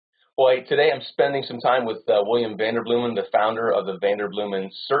Well, today I'm spending some time with William Vanderbloemen, the founder of the Vanderbloemen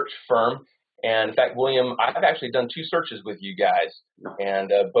search firm. And in fact, William, I've actually done two searches with you guys,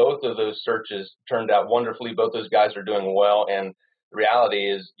 and both of those searches turned out wonderfully. Both those guys are doing well, and the reality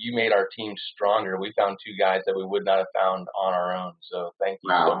is you made our team stronger. We found two guys that we would not have found on our own. So thank you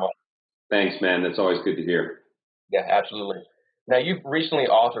so Wow. much. Thanks, man. That's always good to hear. Yeah, absolutely. Now, you've recently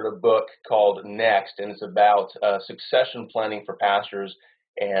authored a book called Next, and it's about succession planning for pastors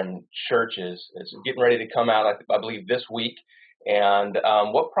and churches. It's getting ready to come out, I believe, this week. And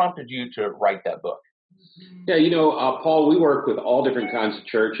what prompted you to write that book? Yeah, Paul, we work with all different kinds of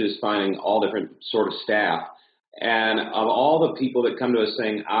churches, finding all different sort of staff. And of all the people that come to us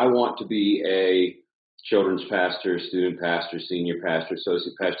saying, I want to be a children's pastor, student pastor, senior pastor,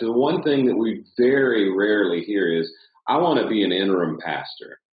 associate pastor, the one thing that we very rarely hear is, I want to be an interim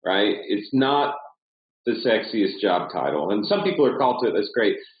pastor, right? It's not the sexiest job title. And some people are called to it. That's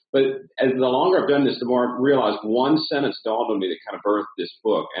great. But as the longer I've done this, the more I've realized one sentence dawned on me that kind of birthed this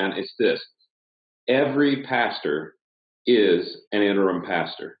book. And it's this: every pastor is an interim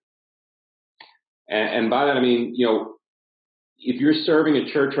pastor. And by that, I mean, if you're serving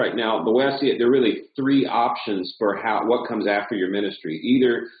a church right now, the way I see it, there are really three options for what comes after your ministry.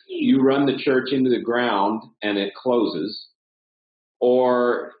 Either you run the church into the ground and it closes,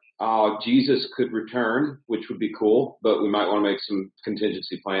 or Jesus could return, which would be cool, but we might want to make some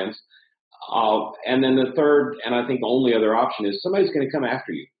contingency plans. And then the third, and I think the only other option, is somebody's going to come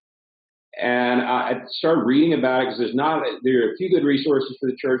after you. And I started reading about it because there are a few good resources for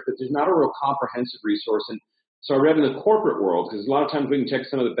the church, but there's not a real comprehensive resource. And so I read in the corporate world, because a lot of times we can take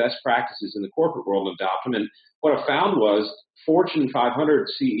some of the best practices in the corporate world and adopt them. And what I found was Fortune 500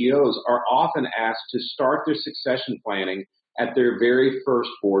 CEOs are often asked to start their succession planning at their very first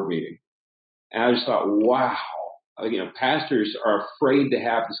board meeting. And I just thought, wow, pastors are afraid to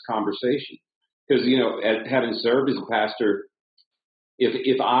have this conversation because, having served as a pastor,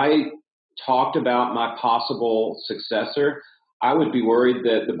 if I talked about my possible successor, I would be worried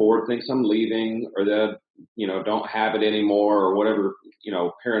that the board thinks I'm leaving or that, don't have it anymore or whatever,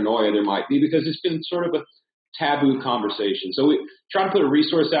 paranoia there might be, because it's been sort of a taboo conversation. So we try to put a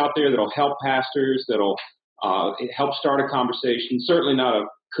resource out there that'll help pastors, that'll help start a conversation. Certainly not a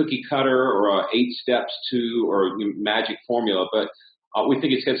cookie cutter or a 8 steps to or magic formula, but we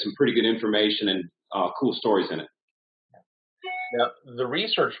think it's got some pretty good information and cool stories in it. Now, the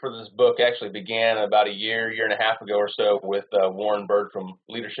research for this book actually began about a year and a half ago or so with Warren Bird from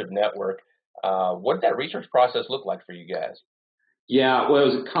Leadership Network. What did that research process look like for you guys? Yeah, well,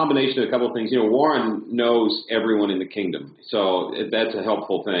 it was a combination of a couple of things. Warren knows everyone in the kingdom, so that's a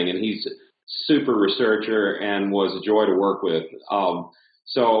helpful thing. And he's a super researcher and was a joy to work with.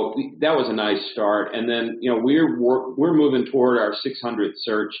 So that was a nice start. And then, we're moving toward our 600th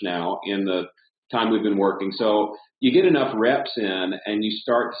search now in the time we've been working. So you get enough reps in and you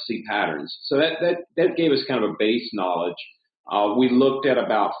start to see patterns. So that gave us kind of a base knowledge. We looked at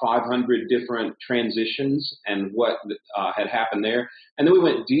about 500 different transitions and what had happened there. And then we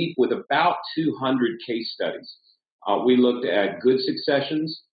went deep with about 200 case studies. We looked at good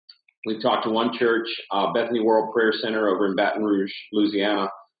successions. We talked to one church, Bethany World Prayer Center over in Baton Rouge, Louisiana,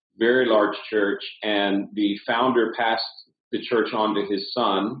 very large church. And the founder passed the church on to his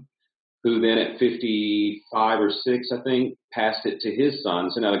son, who then at 55 or 6, I think, passed it to his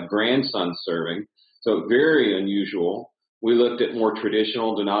son. So now the grandson's serving. So very unusual. We looked at more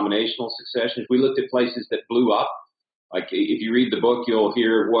traditional denominational successions. We looked at places that blew up. Like if you read the book, you'll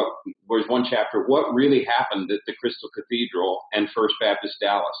hear there's one chapter, what really happened at the Crystal Cathedral and First Baptist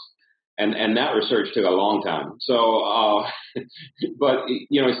Dallas. And that research took a long time. So, but,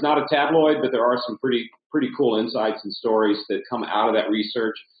 it's not a tabloid, but there are some pretty cool insights and stories that come out of that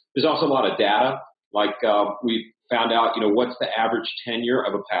research. There's also a lot of data, like we found out, what's the average tenure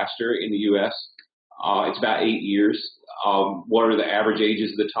of a pastor in the U.S. It's about 8 years. What are the average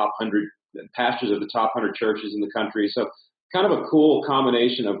ages of the top 100 pastors of the top 100 churches in the country? So kind of a cool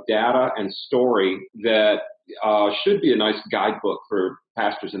combination of data and story that should be a nice guidebook for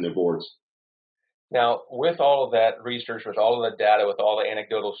pastors and their boards. Now, with all of that research, with all of the data, with all the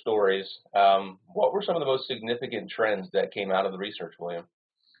anecdotal stories, what were some of the most significant trends that came out of the research, William?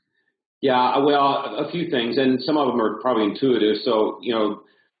 Yeah, well, a few things, and some of them are probably intuitive. So,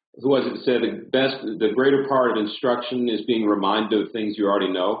 who was it that said the greater part of instruction is being reminded of things you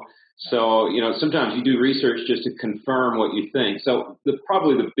already know. So, sometimes you do research just to confirm what you think. So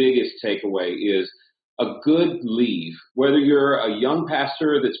probably the biggest takeaway is a good leave, whether you're a young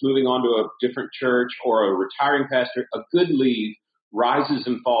pastor that's moving on to a different church or a retiring pastor, a good leave rises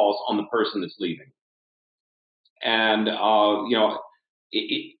and falls on the person that's leaving. And,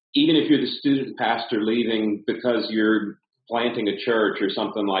 even if you're the student pastor leaving because you're planting a church or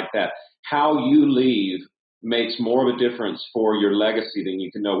something like that, how you leave makes more of a difference for your legacy than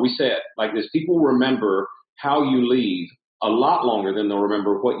you can know. We say it like this: people remember how you leave a lot longer than they'll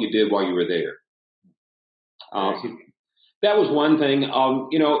remember what you did while you were there. So that was one thing.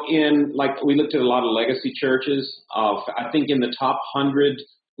 We looked at a lot of legacy churches. I think in the top 100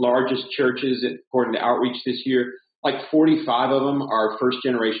 largest churches, according to Outreach this year, like 45 of them are first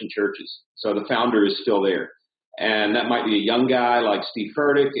generation churches. So the founder is still there. And that might be a young guy like Steve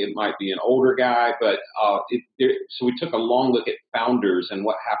Furtick. It might be an older guy. So we took a long look at founders and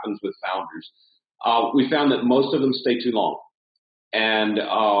what happens with founders. We found that most of them stay too long. And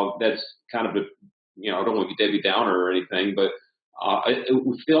that's kind of I don't want to be Debbie Downer or anything, but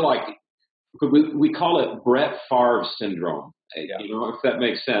we feel like we call it Brett Favre syndrome. Yeah. If that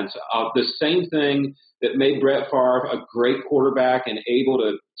makes sense. The same thing that made Brett Favre a great quarterback and able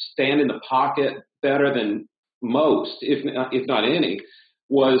to stand in the pocket better than most, if not any,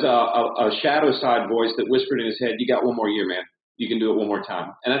 was a shadow side voice that whispered in his head, "You got one more year, man. You can do it one more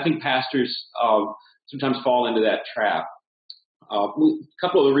time." And I think pastors sometimes fall into that trap. A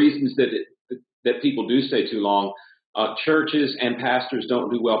couple of the reasons that people do stay too long, churches and pastors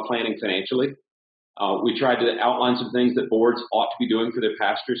don't do well planning financially. We tried to outline some things that boards ought to be doing for their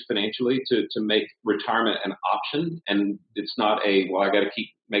pastors financially to make retirement an option, and it's not I got to keep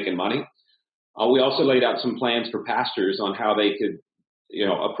making money. We also laid out some plans for pastors on how they could,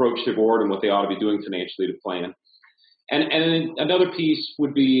 approach their board and what they ought to be doing financially to plan. And another piece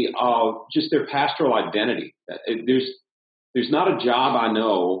would be just their pastoral identity. There's not a job I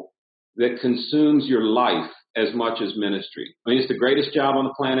know that consumes your life as much as ministry. I mean, it's the greatest job on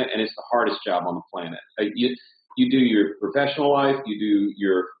the planet, and it's the hardest job on the planet. You do your professional life, you do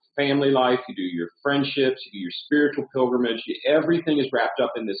your family life, you do your friendships, you do your spiritual pilgrimage. Everything is wrapped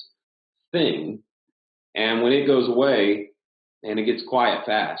up in this thing, and when it goes away, and it gets quiet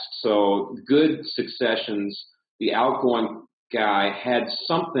fast. So good successions, the outgoing guy had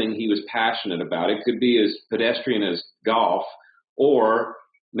something he was passionate about. It could be as pedestrian as golf, or,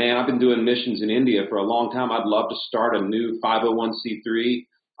 man, I've been doing missions in India for a long time. I'd love to start a new 501c3.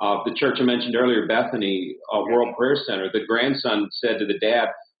 The church I mentioned earlier, Bethany World Prayer Center, the grandson said to the dad,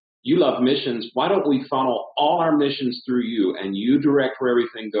 "You love missions. Why don't we funnel all our missions through you, and you direct where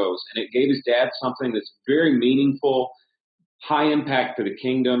everything goes?" And it gave his dad something that's very meaningful, high impact for the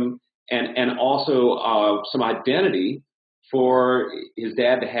kingdom, and also some identity for his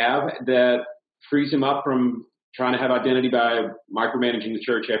dad to have that frees him up from trying to have identity by micromanaging the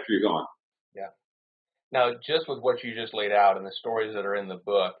church after you're gone. Yeah. Now, just with what you just laid out and the stories that are in the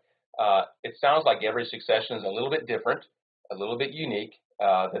book, it sounds like every succession is a little bit different, a little bit unique,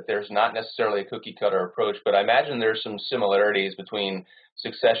 that there's not necessarily a cookie cutter approach, but I imagine there's some similarities between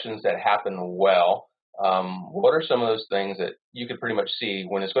successions that happen well. What are some of those things that you could pretty much see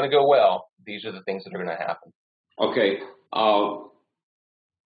when it's going to go well? These are the things that are going to happen. Okay.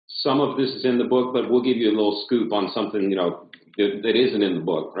 Some of this is in the book, but we'll give you a little scoop on something, that isn't in the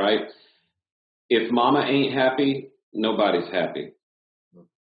book, right? If mama ain't happy, nobody's happy.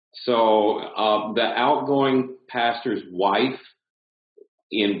 So the outgoing pastor's wife,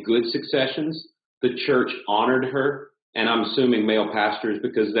 in good successions, the church honored her, and I'm assuming male pastors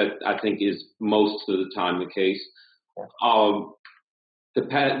because that I think is most of the time the case.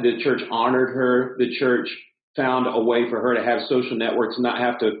 The church honored her. The church found a way for her to have social networks and not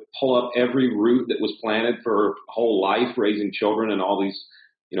have to pull up every root that was planted for her whole life, raising children and all these,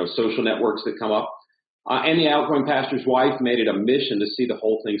 social networks that come up. And the outgoing pastor's wife made it a mission to see the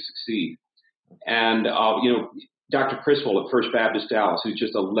whole thing succeed. And, Dr. Criswell at First Baptist Dallas, who's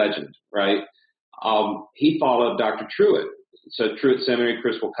just a legend, right? He followed Dr. Truett. So Truett Seminary,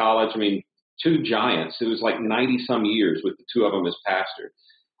 Criswell College, two giants. It was like 90 some years with the two of them as pastor.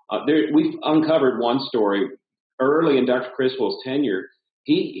 We've uncovered one story early in Dr. Criswell's tenure.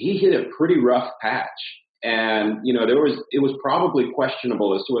 He hit a pretty rough patch, and it was probably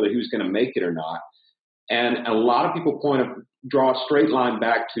questionable as to whether he was going to make it or not. And a lot of people draw a straight line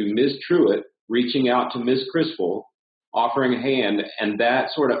back to Ms. Truett reaching out to Ms. Criswell, offering a hand, and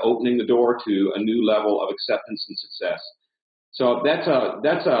that sort of opening the door to a new level of acceptance and success. So that's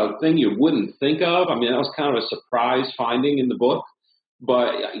a thing you wouldn't think of. That was kind of a surprise finding in the book.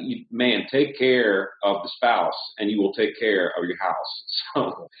 But man, take care of the spouse, and you will take care of your house.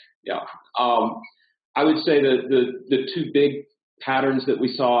 So, yeah, I would say that the two big patterns that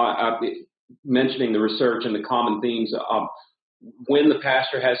we saw, mentioning the research and the common themes, when the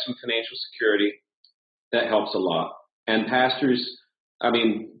pastor has some financial security, that helps a lot. And pastors I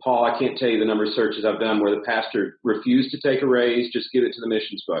mean, Paul, I can't tell you the number of searches I've done where the pastor refused to take a raise, just give it to the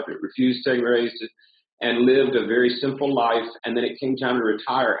missions budget, refused to take a raise, and lived a very simple life. And then it came time to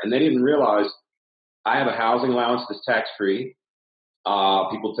retire, and they didn't realize I have a housing allowance that's tax-free.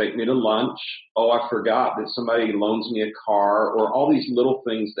 People take me to lunch. Oh, I forgot that somebody loans me a car, or all these little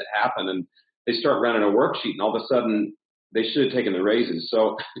things that happen. And they start running a worksheet, and all of a sudden they should have taken the raises.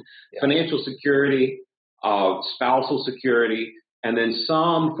 So financial security, spousal security, and then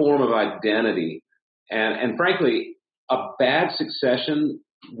some form of identity. And frankly, a bad succession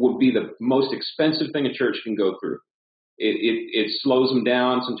would be the most expensive thing a church can go through. It slows them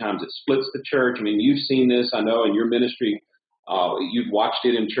down. Sometimes it splits the church. I mean, you've seen this, I know, in your ministry. You've watched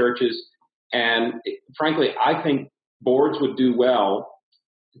it in churches. And frankly, I think boards would do well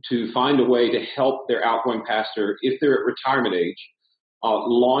to find a way to help their outgoing pastor, if they're at retirement age,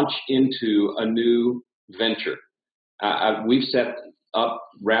 launch into a new venture. We've set up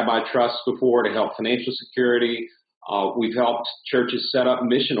rabbi trusts before to help financial security. We've helped churches set up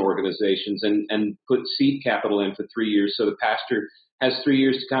mission organizations and put seed capital in for 3 years, so the pastor has 3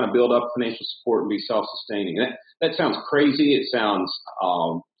 years to kind of build up financial support and be self-sustaining. That sounds crazy. It sounds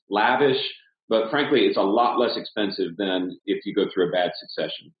lavish, but frankly, it's a lot less expensive than if you go through a bad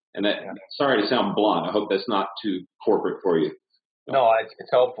succession. And sorry to sound blunt. I hope that's not too corporate for you. No,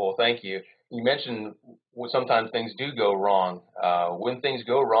 it's helpful. Thank you. You mentioned sometimes things do go wrong. When things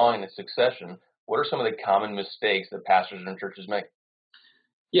go wrong in a succession, what are some of the common mistakes that pastors and churches make?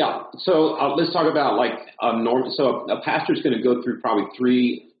 Yeah. So let's talk about like a norm. So a pastor is going to go through probably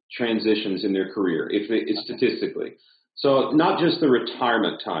 3 transitions in their career, it's statistically. So not just the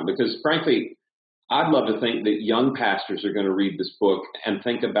retirement time, because frankly, I'd love to think that young pastors are going to read this book and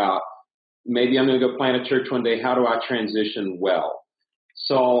think about, maybe I'm going to go plant a church one day. How do I transition well?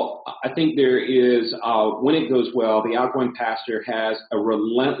 So I think there is, when it goes well, the outgoing pastor has a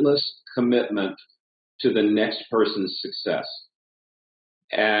relentless commitment to the next person's success.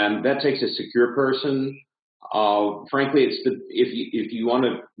 And that takes a secure person. Frankly, if you want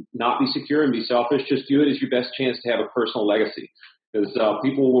to not be secure and be selfish, just do it as your best chance to have a personal legacy, because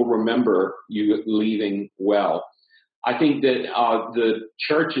people will remember you leaving well. I think that the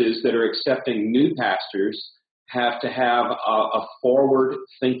churches that are accepting new pastors have to have a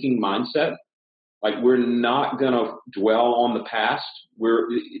forward-thinking mindset. Like, we're not going to dwell on the past.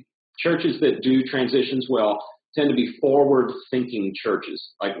 Churches that do transitions well tend to be forward-thinking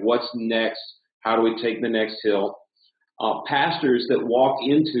churches. Like, what's next? How do we take the next hill? Pastors that walk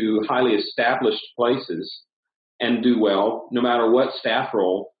into highly established places and do well, no matter what staff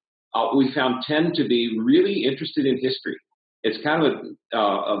role, we found tend to be really interested in history. It's kind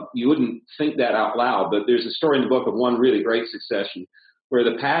of you wouldn't think that out loud, but there's a story in the book of one really great succession where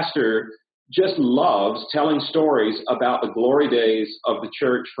the pastor just loves telling stories about the glory days of the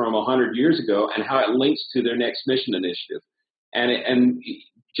church from 100 years ago and how it links to their next mission initiative. And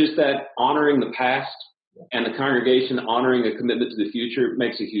just that honoring the past and the congregation honoring a commitment to the future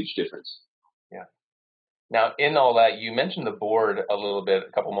makes a huge difference. Yeah. Now, in all that, you mentioned the board a little bit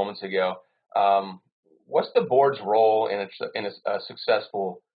a couple moments ago. What's the board's role in a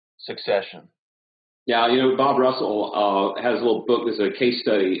successful succession? Yeah, Bob Russell has a little book. There's a case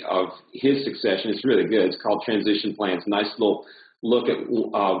study of his succession. It's really good. It's called Transition Plans. Nice little look at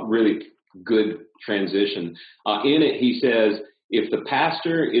really good transition. In it, he says, if the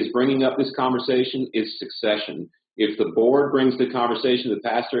pastor is bringing up this conversation, it's succession. If the board brings the conversation to the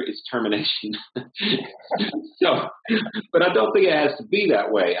pastor, it's termination. So, but I don't think it has to be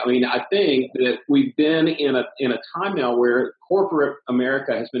that way. I mean, I think that we've been in a time now where corporate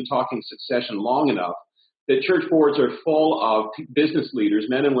America has been talking succession long enough that church boards are full of business leaders,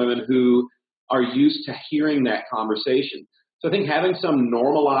 men and women, who are used to hearing that conversation. So I think having some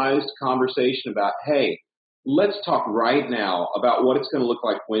normalized conversation about, hey, let's talk right now about what it's going to look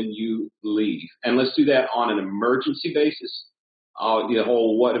like when you leave. And let's do that on an emergency basis, the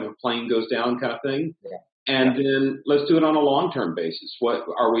whole what if a plane goes down kind of thing. Yeah. And then let's do it on a long-term basis. What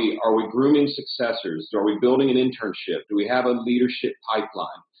are we grooming successors? Are we building an internship? Do we have a leadership pipeline?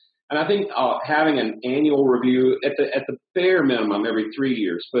 And I think having an annual review at the bare minimum every 3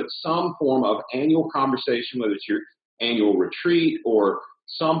 years, but some form of annual conversation, whether it's your annual retreat or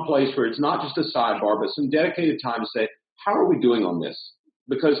some place where it's not just a sidebar, but some dedicated time to say, how are we doing on this?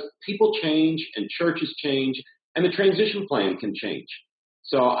 Because people change and churches change and the transition plan can change.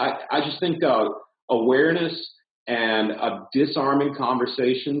 So I just think awareness and a disarming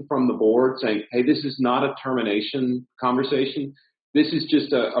conversation from the board saying, hey, this is not a termination conversation. This is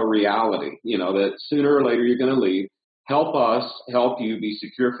just a reality, that sooner or later you're going to leave. Help us help you be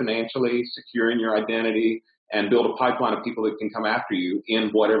secure financially, secure in your identity, and build a pipeline of people that can come after you in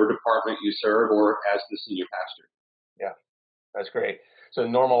whatever department you serve or as the senior pastor. Yeah, that's great. So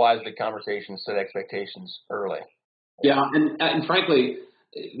normalize the conversation, set expectations early. Yeah, and frankly,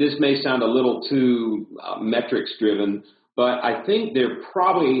 this may sound a little too metrics driven, but I think they're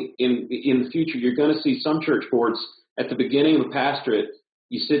probably in the future, you're going to see some church boards at the beginning of a pastorate.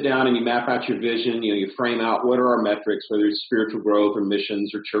 You sit down and you map out your vision. You frame out what are our metrics, whether it's spiritual growth or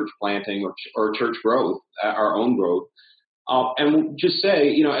missions or church planting or church growth, our own growth. And just say,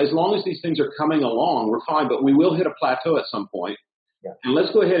 as long as these things are coming along, we're fine, but we will hit a plateau at some point. Yeah. And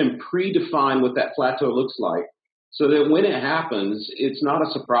let's go ahead and predefine what that plateau looks like so that when it happens, it's not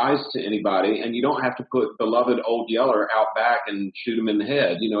a surprise to anybody and you don't have to put beloved old Yeller out back and shoot him in the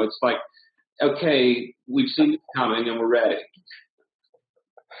head. It's like, okay, we've seen it coming and we're ready.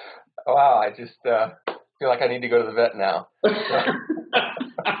 Wow, I just feel like I need to go to the vet now.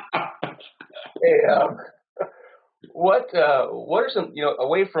 Hey, what are some,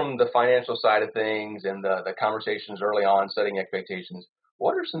 away from the financial side of things and the conversations early on, setting expectations,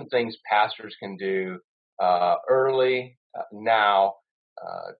 what are some things pastors can do early now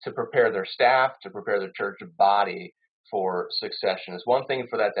to prepare their staff, to prepare their church body for succession? It's one thing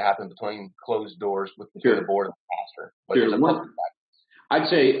for that to happen between closed doors between the board and the pastor. But Sure. I'd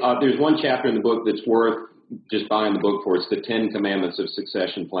say there's one chapter in the book that's worth just buying the book for. It's the 10 Commandments of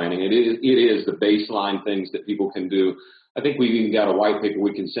Succession Planning. It is the baseline things that people can do. I think we've even got a white paper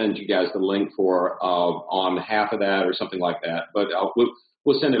we can send you guys the link for on half of that or something like that. But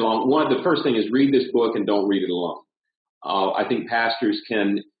we'll send it along. The first thing is read this book and don't read it alone. I think pastors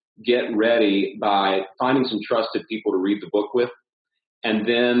can get ready by finding some trusted people to read the book with. And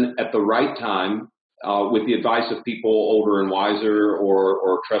then at the right time, with the advice of people older and wiser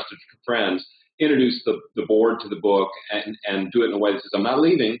or trusted friends, introduce the board to the book and do it in a way that says, I'm not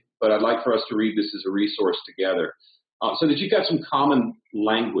leaving, but I'd like for us to read this as a resource together. So that you've got some common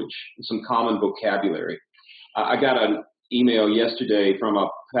language, some common vocabulary. I got an email yesterday from a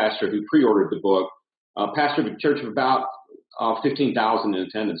pastor who pre-ordered the book, pastor of a church of about 15,000 in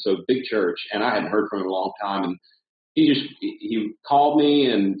attendance, so big church, and I hadn't heard from him in a long time. And he called me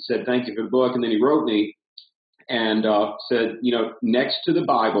and said, thank you for the book. And then he wrote me and said, next to the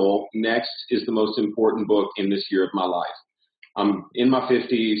Bible, next is the most important book in this year of my life. I'm in my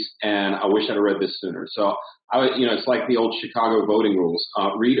 50s and I wish I'd have read this sooner. So it's like the old Chicago voting rules,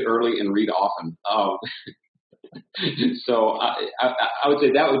 read early and read often. So I would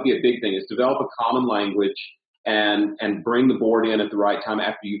say that would be a big thing, is develop a common language and bring the board in at the right time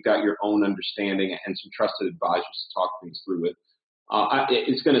after you've got your own understanding and some trusted advisors to talk things through with.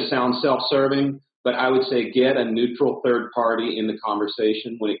 It's going to sound self-serving, but I would say get a neutral third party in the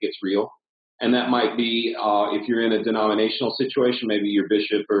conversation when it gets real. And that might be, if you're in a denominational situation, maybe your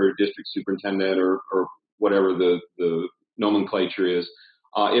bishop or district superintendent or whatever the nomenclature is.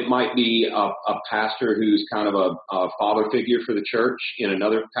 It might be a pastor who's kind of a father figure for the church in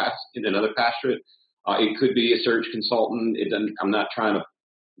another pastorate. It could be a search consultant. I'm not trying to,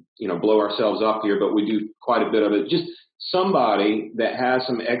 blow ourselves up here, but we do quite a bit of it. Just somebody that has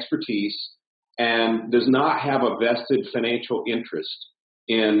some expertise and does not have a vested financial interest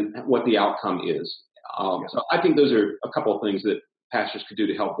in what the outcome is. So I think those are a couple of things that pastors could do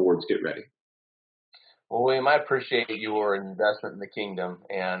to help boards get ready. Well, William, I appreciate your investment in the kingdom,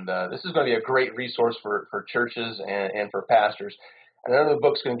 and this is going to be a great resource for churches and for pastors. I know the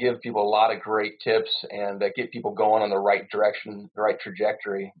book's going to give people a lot of great tips and get people going on the right direction, the right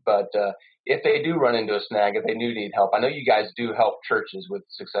trajectory. But if they do run into a snag, if they do need help, I know you guys do help churches with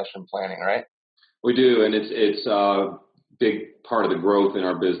succession planning, right? We do, and it's a big part of the growth in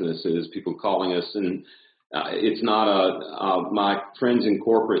our business is people calling us, and it's not my friends in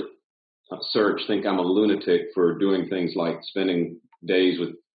corporate search think I'm a lunatic for doing things like spending days with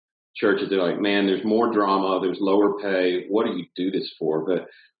churches. They're like, man, there's more drama, there's lower pay. What do you do this for? But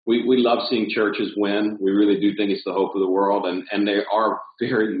we love seeing churches win. We really do think it's the hope of the world, and they are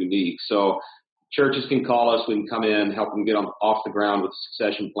very unique. So churches can call us. We can come in, help them get off the ground with a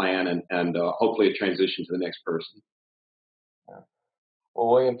succession plan and hopefully a transition to the next person. Well,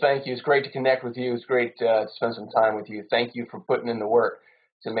 William, thank you. It's great to connect with you. It's great to spend some time with you. Thank you for putting in the work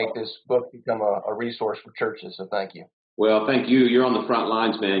to make this book become a resource for churches. So thank you. Well, thank you. You're on the front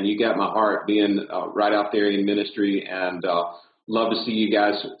lines, man. You got my heart being right out there in ministry, and love to see you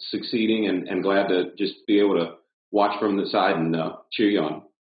guys succeeding and glad to just be able to watch from the side and cheer you on.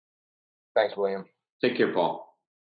 Thanks, William. Take care, Paul.